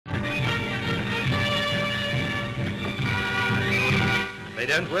They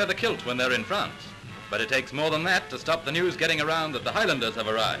don't wear the kilt when they're in France. But it takes more than that to stop the news getting around that the Highlanders have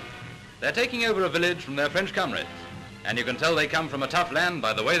arrived. They're taking over a village from their French comrades. And you can tell they come from a tough land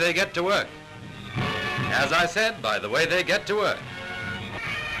by the way they get to work. As I said, by the way they get to work.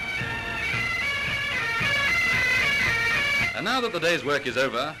 And now that the day's work is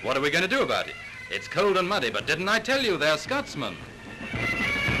over, what are we going to do about it? It's cold and muddy, but didn't I tell you they're Scotsmen?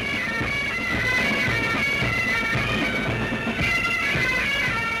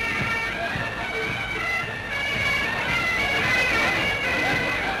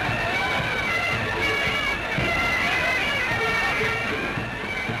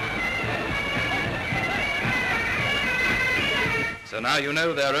 So now you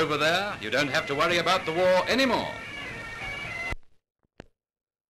know they're over there, you don't have to worry about the war anymore.